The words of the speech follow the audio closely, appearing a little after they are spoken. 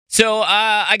So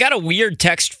I got a weird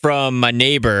text from my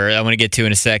neighbor I want to get to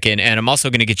in a second, and I'm also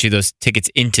going to get you those tickets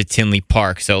into Tinley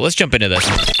Park. So let's jump into this.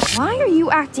 Why are you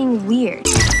acting weird?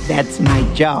 That's my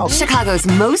job. Chicago's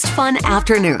most fun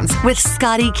afternoons with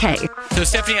Scotty K. So,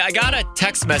 Stephanie, I got a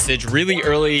text message really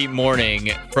early morning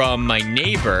from my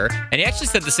neighbor, and he actually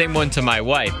said the same one to my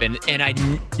wife, and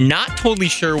I'm not totally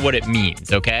sure what it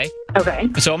means, okay? Okay.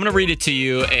 So I'm going to read it to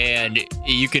you, and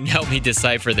you can help me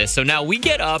decipher this. So now we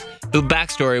get up, the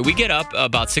backstory, we get up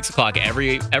about 6 o'clock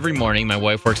every morning. My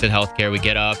wife works in healthcare. We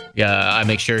get up. I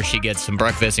make sure she gets some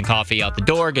breakfast and coffee out the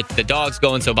door, get the dogs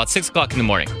going. So about 6 o'clock in the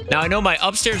morning. Now, I know my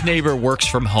upstairs neighbor works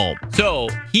from home. So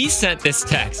he sent this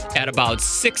text at about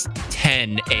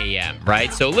 6:10 a.m.,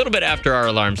 right? So a little bit after our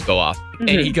alarms go off. Mm-hmm.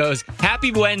 And he goes,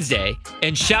 "Happy Wednesday,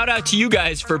 and shout out to you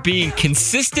guys for being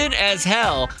consistent as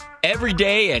hell every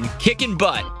day and kicking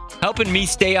butt, helping me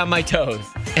stay on my toes."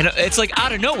 And it's like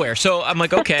out of nowhere. So I'm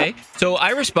like, okay. So I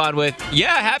respond with,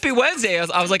 "Yeah, happy Wednesday."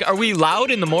 I was like, "Are we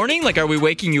loud in the morning? Like, are we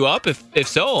waking you up? If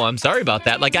so, I'm sorry about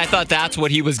that." Like, I thought that's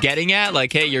what he was getting at.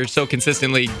 Like, hey, you're so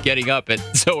consistently getting up at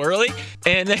so early.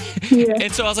 And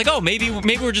and so I was like, oh, maybe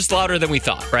we're just louder than we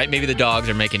thought, right? Maybe the dogs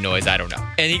are making noise. I don't know.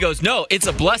 And he goes, "No, it's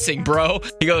a blessing, bro."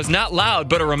 He goes, "Not loud,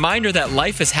 but a reminder that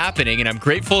life is happening, and I'm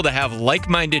grateful to have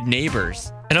like-minded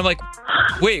neighbors." And I'm like,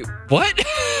 wait, what?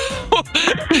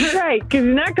 Right, because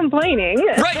he's not complaining.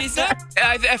 Right, he's not.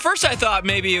 At first I thought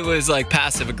maybe it was like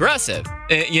passive aggressive,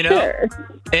 you know? Sure.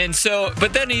 And so,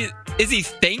 but then is he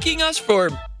thanking us for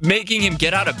making him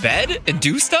get out of bed and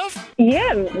do stuff?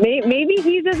 Yeah, maybe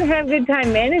he doesn't have good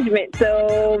time management,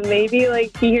 so maybe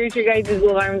like he hears your guys'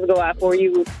 alarms go off, or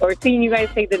seeing you guys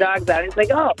take the dogs out. It's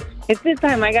like, oh, it's this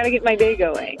time. I got to get my day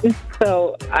going.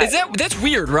 So that's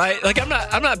weird, right? Like I'm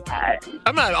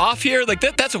not off here. Like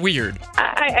that's weird.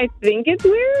 I think it's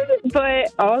weird,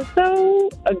 but also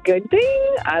a good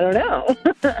thing. I don't know.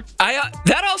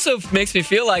 That also makes me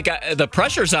feel like the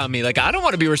pressure's on me. Like I don't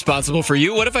want to be responsible for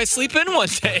you. What if I sleep in one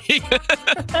day?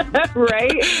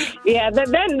 Right? Yeah.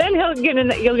 Then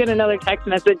you'll get another text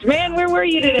message. Man, where were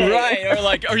you today? Right. Or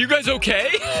like, are you guys okay?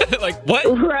 Like what?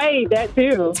 Right. That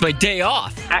too. It's my day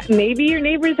off. Maybe your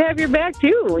neighbors have your back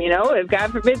too. You know, if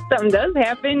God forbid something does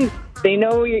happen, they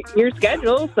know your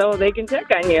schedule, so they can check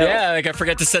on you. Yeah, like I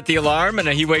forget to set the alarm, and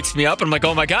he wakes me up, and I'm like,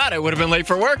 oh my God, I would have been late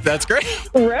for work. That's great.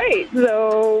 Right,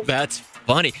 so... That's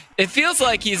funny. It feels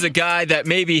like he's a guy that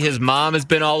maybe his mom has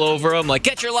been all over him, like,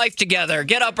 get your life together,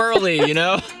 get up early, you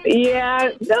know?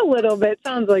 Yeah, a little bit.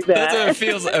 Sounds like that. That's what it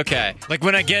feels like. Okay. Like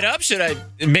when I get up, should I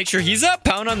make sure he's up,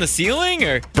 pound on the ceiling,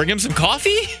 or bring him some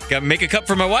coffee? Gotta make a cup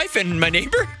for my wife and my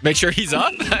neighbor? Make sure he's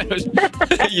up?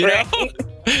 You know?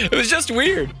 It was just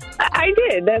weird. I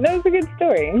did. That was a good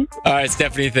story. All right,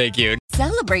 Stephanie, thank you.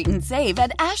 Celebrate and save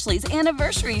at Ashley's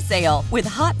Anniversary Sale. With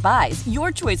Hot Buys, your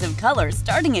choice of colors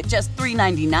starting at just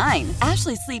 $3.99.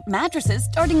 Ashley Sleep mattresses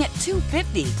starting at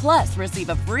 $2.50. Plus, receive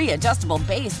a free adjustable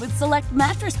base with select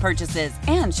mattress purchases.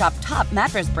 And shop top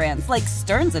mattress brands like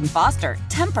Stearns & Foster,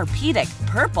 Tempur-Pedic,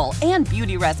 Purple, and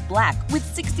Beautyrest Black with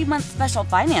 60-month special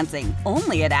financing.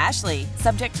 Only at Ashley.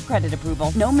 Subject to credit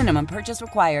approval. No minimum purchase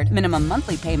required. Minimum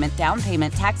monthly payment, down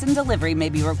payment, tax, and delivery may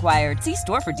be required. See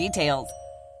store for details.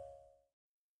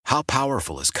 How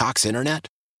powerful is Cox Internet?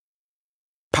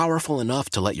 Powerful enough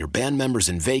to let your band members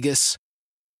in Vegas,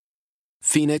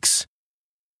 Phoenix,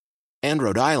 and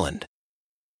Rhode Island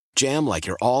jam like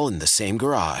you're all in the same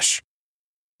garage.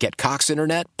 Get Cox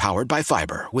Internet powered by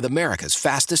fiber with America's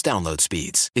fastest download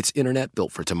speeds. It's internet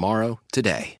built for tomorrow,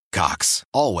 today. Cox,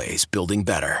 always building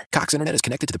better. Cox Internet is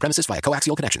connected to the premises via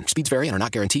coaxial connection. Speeds vary and are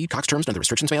not guaranteed. Cox terms and other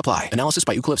restrictions may apply. Analysis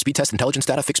by Ookla Speed Test Intelligence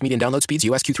Data. Fixed median download speeds.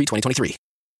 US Q3 2023.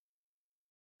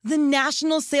 The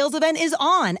national sales event is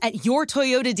on at your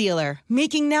Toyota dealer,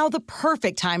 making now the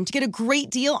perfect time to get a great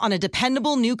deal on a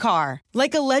dependable new car.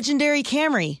 Like a legendary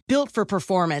Camry, built for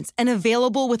performance and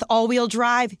available with all-wheel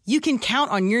drive, you can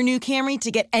count on your new Camry to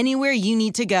get anywhere you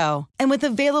need to go. And with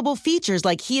available features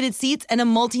like heated seats and a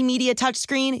multimedia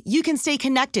touchscreen, you can stay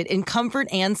connected in comfort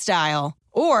and style.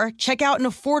 Or check out an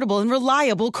affordable and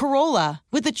reliable Corolla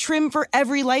with a trim for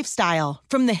every lifestyle.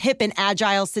 From the hip and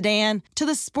agile sedan to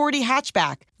the sporty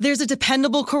hatchback, there's a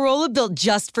dependable Corolla built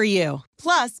just for you.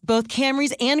 Plus, both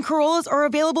Camrys and Corollas are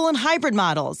available in hybrid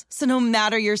models, so no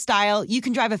matter your style, you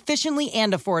can drive efficiently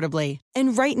and affordably.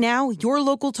 And right now, your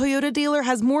local Toyota dealer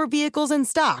has more vehicles in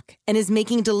stock and is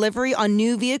making delivery on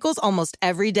new vehicles almost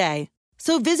every day.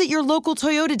 So visit your local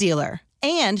Toyota dealer.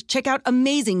 And check out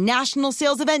amazing national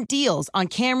sales event deals on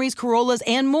Camrys, Corollas,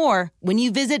 and more when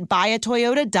you visit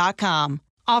buyatoyota.com.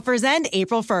 Offers end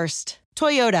April 1st.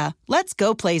 Toyota, let's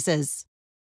go places.